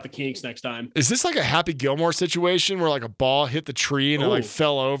I'll work out the kinks next time. Is this like a Happy Gilmore situation where like a ball hit the tree and it like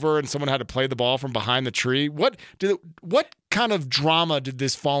fell over and someone had to play the ball from behind the tree? What kind of drama did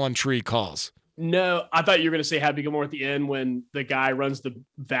this fallen tree cause? No, I thought you were going to say Happy Gilmore at the end when the guy runs the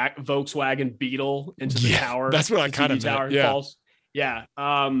Volkswagen Beetle into the tower. That's what I kind of meant. Yeah. Falls. Yeah.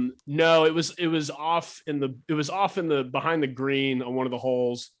 No, it was off in the behind the green on one of the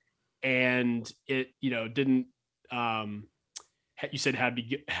holes, and it didn't. You said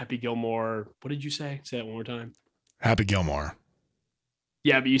Happy Gilmore. What did you say? Say that one more time. Happy Gilmore.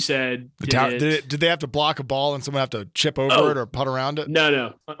 Yeah, but you said did they have to block a ball and someone have to chip over it or putt around it?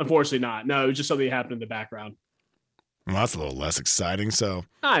 No, unfortunately not. No, it was just something that happened in the background. Well, that's a little less exciting. So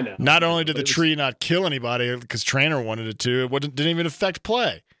I know. Not only did the tree not kill anybody because trainer wanted it to, it didn't even affect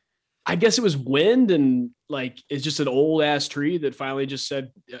play. I guess it was wind and like it's just an old ass tree that finally just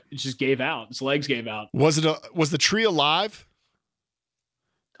said it just gave out. Its legs gave out. Was the tree alive?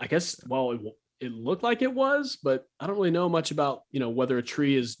 I guess. Well, it looked like it was, but I don't really know much about, whether a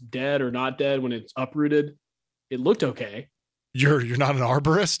tree is dead or not dead when it's uprooted. It looked okay. You're not an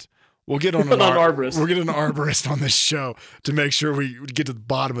arborist? We'll get on arborist. We'll get an arborist on this show to make sure we get to the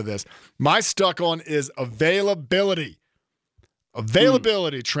bottom of this. My stuck on is availability.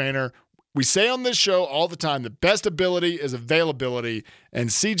 Availability, trainer. We say on this show all the time, the best ability is availability. And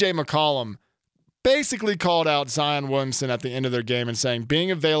CJ McCollum basically called out Zion Williamson at the end of their game and saying being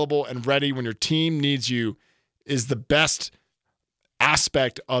available and ready when your team needs you is the best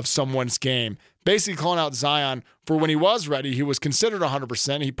aspect of someone's game. Basically calling out Zion for when he was ready, he was considered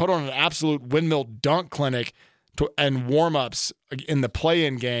 100%. He put on an absolute windmill dunk clinic and warm-ups in the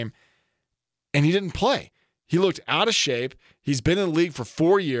play-in game, and he didn't play. He looked out of shape. He's been in the league for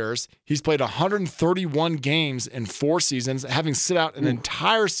 4 years. He's played 131 games in 4 seasons, having sit out an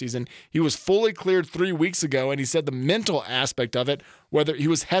entire season. He was fully cleared 3 weeks ago, and he said the mental aspect of it, whether he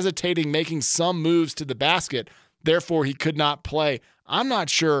was hesitating making some moves to the basket, therefore he could not play. I'm not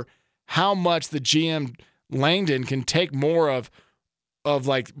sure how much the GM Langdon can take more of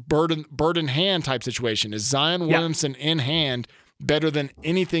like bird in hand type situation. Is Zion Williamson in hand better than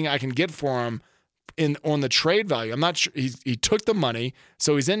anything I can get for him on the trade value? I'm not sure. He took the money,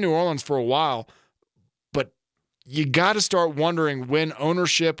 so he's in New Orleans for a while, but you got to start wondering when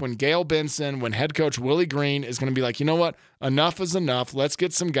ownership, when Gail Benson, when head coach Willie Green is going to be like, you know what, enough is enough. Let's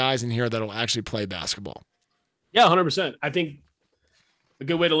get some guys in here that'll actually play basketball. Yeah, 100%. I think a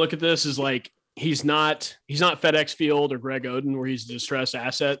good way to look at this is like he's not FedEx Field or Greg Oden where he's a distressed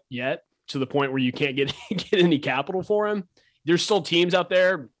asset yet to the point where you can't get any capital for him. There's still teams out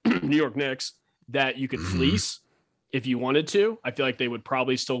there, New York Knicks, that you could fleece if you wanted to. I feel like they would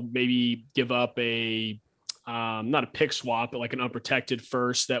probably still maybe give up a not a pick swap, but like an unprotected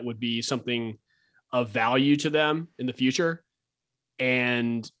first that would be something of value to them in the future.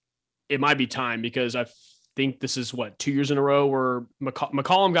 And it might be time because I think this is 2 years in a row where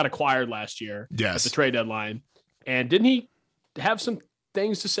McCollum got acquired last year at the trade deadline. And didn't he have some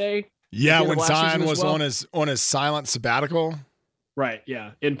things to say? Yeah, when Zion was on his silent sabbatical. Right,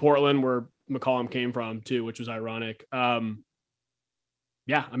 yeah. In Portland where McCollum came from too, which was ironic.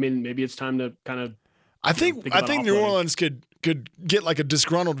 Yeah, I mean, maybe it's time to kind of I think New Orleans could get like a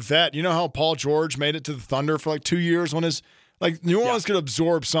disgruntled vet. You know how Paul George made it to the Thunder for like 2 years when New Orleans could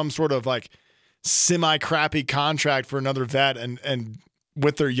absorb some sort of like semi-crappy contract for another vet and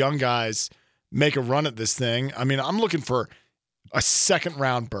with their young guys make a run at this thing. I mean, I'm looking for a second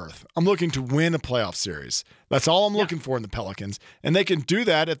round berth. I'm looking to win a playoff series. That's all I'm looking for in the Pelicans. And they can do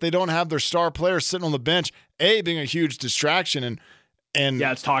that if they don't have their star players sitting on the bench, being a huge distraction and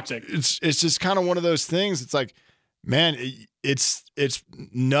yeah, it's toxic. It's just kind of one of those things. It's like, man, it's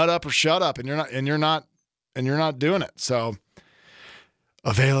nut up or shut up and you're not doing it. So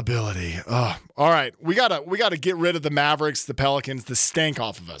availability. Oh, all right. We gotta get rid of the Mavericks, the Pelicans, the stank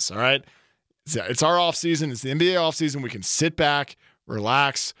off of us. All right. It's our off season. It's the NBA off season. We can sit back,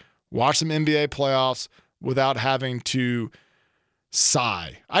 relax, watch some NBA playoffs without having to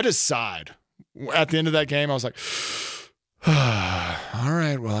sigh. I just sighed at the end of that game. I was like, all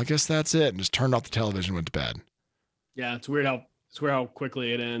right, well, I guess that's it. And just turned off the television, went to bed. Yeah. It's weird how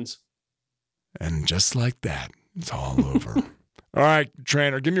quickly it ends. And just like that, it's all over. All right,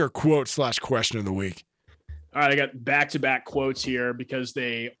 trainer, give me your quote/question of the week. All right, I got back-to-back quotes here because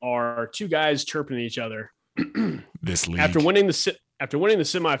they are two guys chirping at each other. This league. After winning the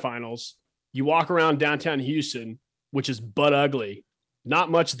semifinals, you walk around downtown Houston, which is butt ugly.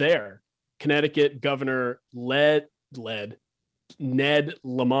 Not much there. Connecticut Governor Ned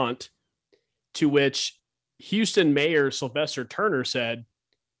Lamont, to which Houston Mayor Sylvester Turner said,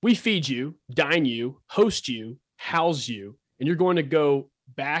 "We feed you, dine you, host you, house you, and you're going to go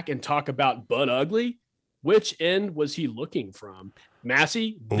back and talk about butt ugly?" Which end was he looking from?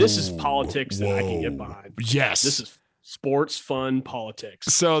 Massey, this is politics that I can get behind. Yes. This is sports, fun politics.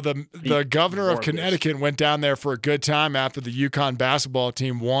 So the governor of Connecticut went down there for a good time after the UConn basketball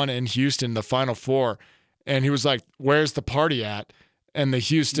team won in Houston, the Final Four. And he was like, "Where's the party at?" And the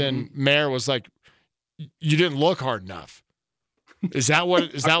Houston mayor was like, "You didn't look hard enough." Is that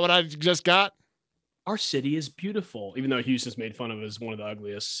what I just got? Our city is beautiful, even though Houston's made fun of as one of the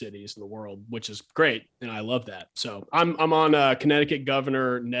ugliest cities in the world, which is great. And I love that. So I'm on Connecticut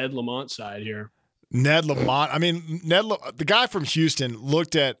Governor Ned Lamont's side here. Ned Lamont. I mean, the guy from Houston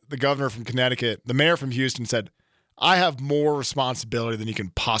looked at the governor from Connecticut, the mayor from Houston, said, "I have more responsibility than you can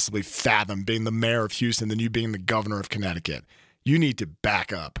possibly fathom being the mayor of Houston than you being the governor of Connecticut. You need to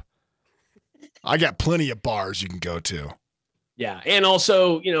back up. I got plenty of bars you can go to." Yeah. And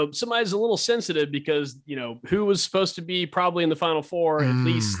also, somebody's a little sensitive because, who was supposed to be probably in the Final Four at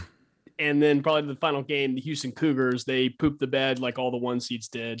least. And then probably the final game, the Houston Cougars, they pooped the bed like all the one seeds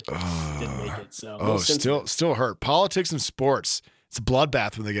did. Didn't make it. So still hurt. Politics and sports. It's a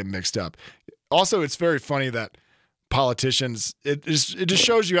bloodbath when they get mixed up. Also, it's very funny that politicians, it just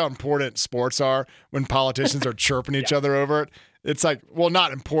shows you how important sports are when politicians are chirping each other over it. It's like, well,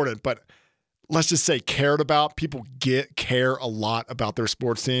 not important, but let's just say cared about. People care a lot about their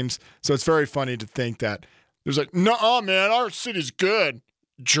sports teams. So it's very funny to think that there's like, nuh-uh, man, our city's good,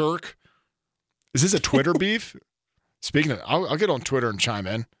 jerk. Is this a Twitter beef? Speaking of, I'll get on Twitter and chime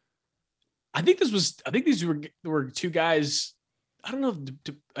in. I think these were two guys. I don't know.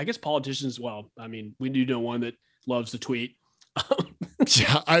 I guess politicians. Well, I mean, we do know one that loves to tweet.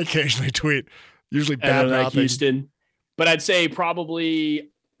 Yeah, I occasionally tweet. Usually bad like mouthing. Houston, but I'd say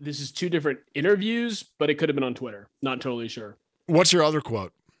probably this is two different interviews, but it could have been on Twitter. Not totally sure. What's your other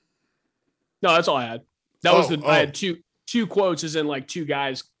quote? No, that's all I had. I had two quotes, as in like two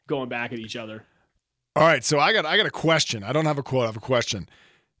guys going back at each other. All right, so I got a question. I don't have a quote. I have a question.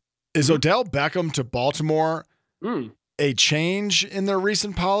 Is Odell Beckham to Baltimore a change in their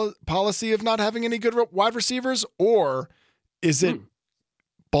recent policy of not having any good wide receivers, or is it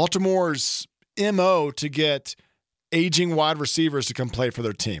Baltimore's MO to get aging wide receivers to come play for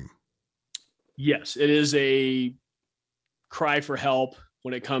their team? Yes, it is a cry for help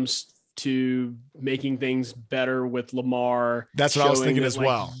when it comes to making things better with Lamar. That's what I was thinking as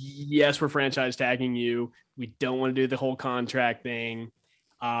well. Yes, we're franchise tagging you. We don't want to do the whole contract thing.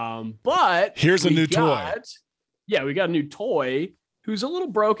 But here's a new toy. Yeah, we got a new toy who's a little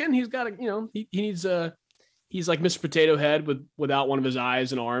broken. He's got he needs he's like Mr. Potato Head without one of his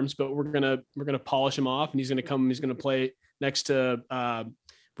eyes and arms, but we're gonna polish him off, and he's gonna play next to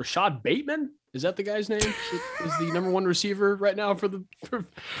Rashad Bateman. Is that the guy's name? Is the number one receiver right now for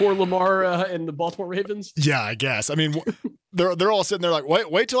Lamar and the Baltimore Ravens? Yeah, I guess. I mean, they're all sitting there like,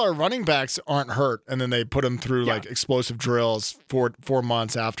 wait till our running backs aren't hurt, and then they put them through like explosive drills 4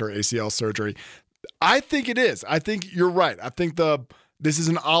 months after ACL surgery. I think it is. I think you're right. I think this is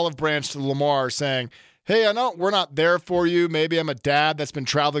an olive branch to Lamar saying, hey, I know we're not there for you. Maybe I'm a dad that's been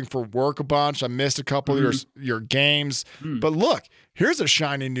traveling for work a bunch. I missed a couple of your games. But look, here's a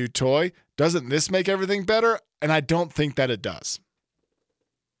shiny new toy. Doesn't this make everything better? And I don't think that it does.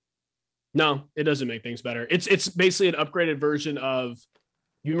 No, it doesn't make things better. It's basically an upgraded version of,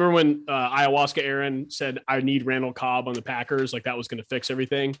 you remember when Ayahuasca Aaron said, I need Randall Cobb on the Packers? Like that was going to fix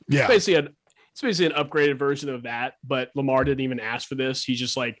everything. Yeah. It's basically an upgraded version of that, but Lamar didn't even ask for this. He's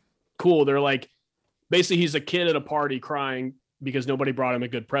just like, cool. They're like, basically he's a kid at a party crying because nobody brought him a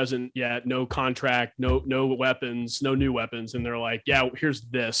good present yet. No contract, no weapons, no new weapons. And they're like, yeah, here's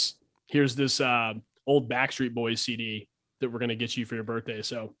this old Backstreet Boys CD that we're going to get you for your birthday.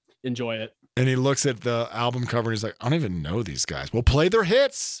 So enjoy it. And he looks at the album cover and he's like, I don't even know these guys. Well, play their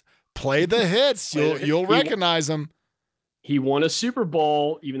hits. Play the hits. You'll recognize them. He won a Super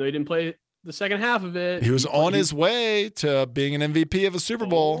Bowl, even though he didn't play the second half of it. He was on his way to being an MVP of a Super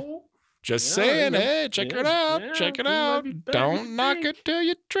Bowl. Just saying, hey, check it out. Check it out. Don't knock it till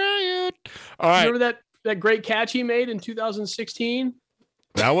you try it. All right. Remember that great catch he made in 2016?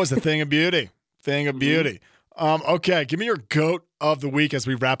 That was a thing of beauty. Okay, give me your GOAT of the week as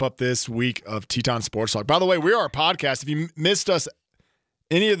we wrap up this week of Teton Sports Talk. By the way, we are a podcast. If you missed us,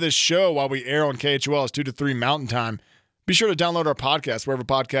 any of this show while we air on KHOL is 2 to 3 Mountain Time, be sure to download our podcast wherever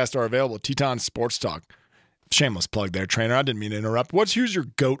podcasts are available. Teton Sports Talk. Shameless plug there, trainer. I didn't mean to interrupt. Who's your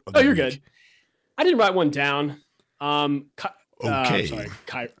GOAT of the week? You're good. I didn't write one down. Okay. Sorry,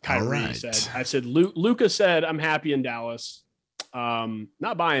 Kyrie right. said. I said Luca said I'm happy in Dallas.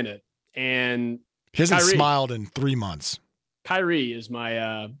 Not buying it. And he hasn't smiled in 3 months. Kyrie is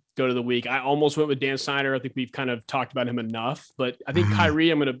my go to the week. I almost went with Dan Snyder. I think we've kind of talked about him enough, but I think Kyrie,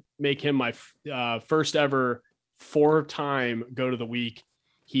 I'm going to make him my first ever 4-time go to the week.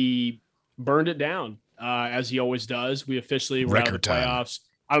 He burned it down as he always does. We officially were out of the playoffs.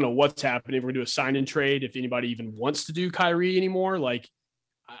 I don't know what's happening. We're going to do a sign and trade. If anybody even wants to do Kyrie anymore, like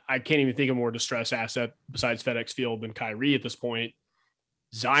I can't even think of a more distressed asset besides FedEx Field than Kyrie at this point.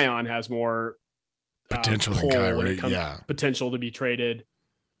 Zion has more potential than Kyrie. Potential to be traded.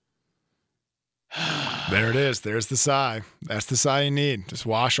 There it is. There's the sigh. That's the sigh you need. Just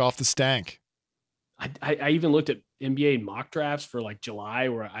wash off the stank. I even looked at NBA mock drafts for like July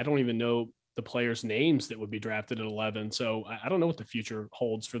where I don't even know the players' names that would be drafted at 11. So I don't know what the future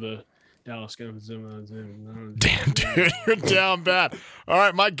holds for the Dallas Cowboys. Damn, dude, you're down bad. All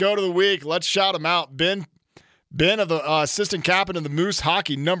right, my go to the week. Let's shout him out. Ben of the assistant captain of the Moose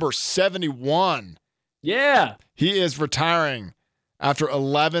Hockey, number 71. Yeah. He is retiring after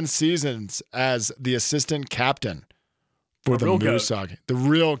 11 seasons as the assistant captain for the Moose Hockey. The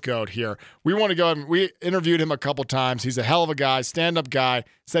real GOAT here. We want to go and we interviewed him a couple times. He's a hell of a guy, stand-up guy,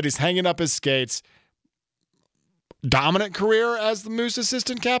 said he's hanging up his skates. dominant career as the Moose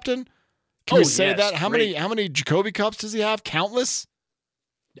assistant captain. Can we say yes, that? How great. many Jacoby Cups does he have? Countless.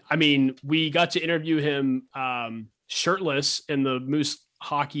 I mean, we got to interview him shirtless in the Moose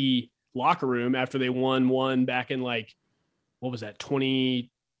hockey locker room after they won one back in what was that,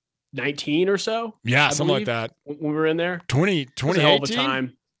 2019 or so? Yeah, I something believe, like that. when we were in there. 2018? Time.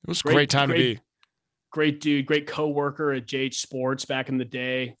 It was a great time to be. Great dude, great co-worker at JH Sports back in the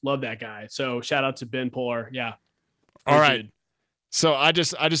day. Love that guy. So shout out to Ben Puller. Yeah. All right. Dude. So I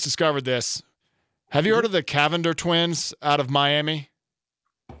just discovered this. Have you heard of the Cavender twins out of Miami?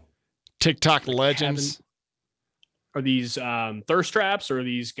 TikTok legends. Are these thirst traps or are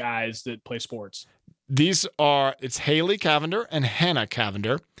these guys that play sports? It's Haley Cavender and Hannah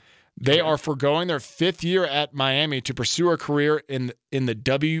Cavender. They are foregoing their 5th year at Miami to pursue a career in the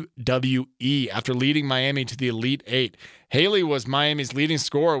WWE after leading Miami to the Elite Eight. Haley was Miami's leading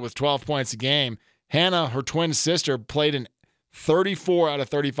scorer with 12 points a game. Hannah, her twin sister, played in 34 out of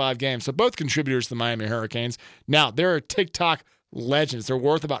 35 games. So both contributors to the Miami Hurricanes. Now, they're TikTok legends. They're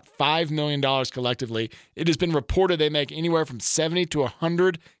worth about $5 million collectively. It has been reported they make anywhere from $70 to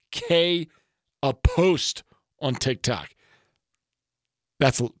 $100K a post on TikTok.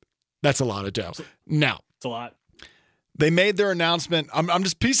 That's a lot of dough. Now, it's a lot. They made their announcement. I'm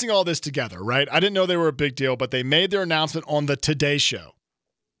just piecing all this together, right? I didn't know they were a big deal, but they made their announcement on the Today Show.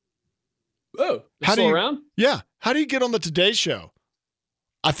 Oh, still around? Yeah. How do you get on the Today Show?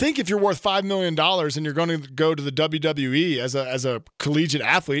 I think if you're worth $5 million and you're going to go to the WWE as a collegiate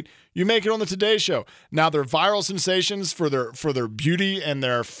athlete, you make it on the Today Show. Now they're viral sensations for their beauty and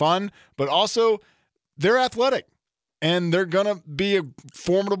their fun, but also they're athletic. And they're going to be a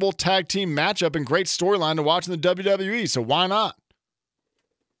formidable tag team matchup and great storyline to watch in the WWE. So why not?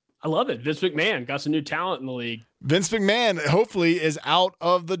 I love it. Vince McMahon got some new talent in the league. Vince McMahon hopefully is out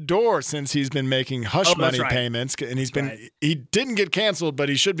of the door since he's been making hush money payments. And he didn't get canceled, but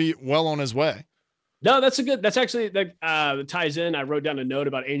he should be well on his way. No, that's actually that ties in. I wrote down a note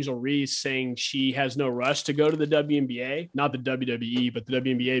about Angel Reese saying she has no rush to go to the WNBA, not the WWE, but the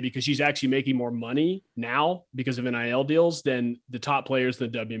WNBA, because she's actually making more money now because of NIL deals than the top players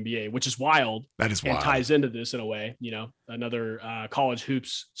in the WNBA, which is wild. That is wild. And ties into this in a way, another college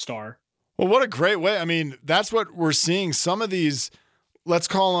hoops star. Well, what a great way. I mean, that's what we're seeing. Some of these, let's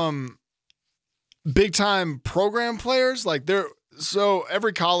call them big time program players. So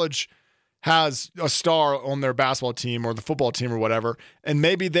every college has a star on their basketball team or the football team or whatever, and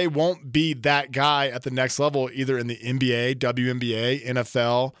maybe they won't be that guy at the next level, either in the NBA, WNBA,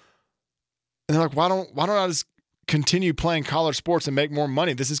 NFL. And they're like, why don't I just continue playing college sports and make more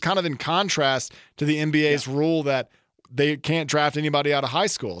money? This is kind of in contrast to the NBA's rule that they can't draft anybody out of high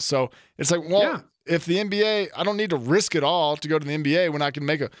school. So it's like, if the NBA, I don't need to risk it all to go to the NBA when I can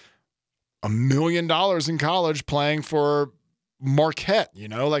make $1 million in college playing for Marquette,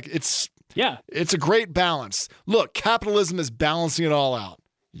 it's a great balance. Look, capitalism is balancing it all out.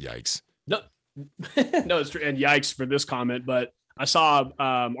 Yikes. No, it's true. And yikes for this comment, but I saw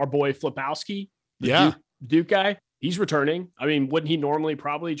our boy Flipowski, Duke guy. He's returning. I mean, wouldn't he normally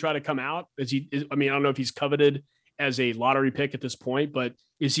probably try to come out? I don't know if he's coveted as a lottery pick at this point, but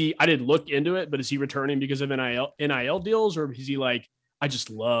is he? I didn't look into it, but is he returning because of NIL deals, or is he like, I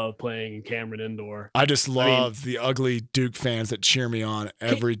just love playing in Cameron Indoor. I just love the ugly Duke fans that cheer me on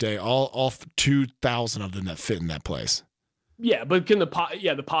every day. All 2,000 of them that fit in that place. Yeah, but can the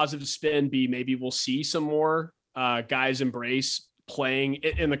positive spin be maybe we'll see some more guys embrace playing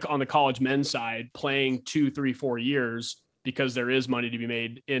on the college men's side, playing 2, 3, 4 years because there is money to be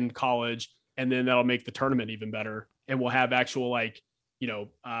made in college, and then that'll make the tournament even better. And we'll have actual the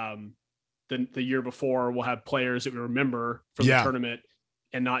year before we'll have players that we remember from the tournament.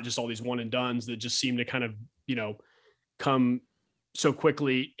 And not just all these one and dones that just seem to kind of, come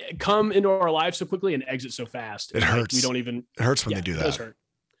into our lives so quickly and exit so fast. It hurts. We don't even. It hurts when they do that. It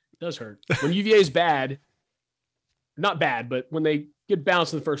does hurt. When UVA is bad, not bad, but when they get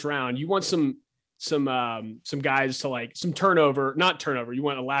bounced in the first round, you want some guys to some turnover, not turnover. You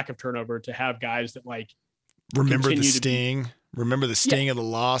want a lack of turnover to have guys that remember the sting. Remember the sting of the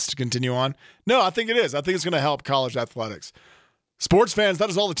loss to continue on. No, I think it is. I think it's going to help college athletics. Sports fans, that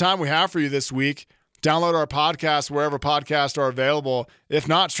is all the time we have for you this week. Download our podcast wherever podcasts are available. If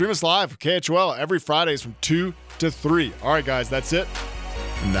not, stream us live, KHOL, every Fridays from 2 to 3. All right, guys, that's it.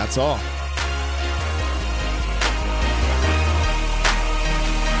 And that's all.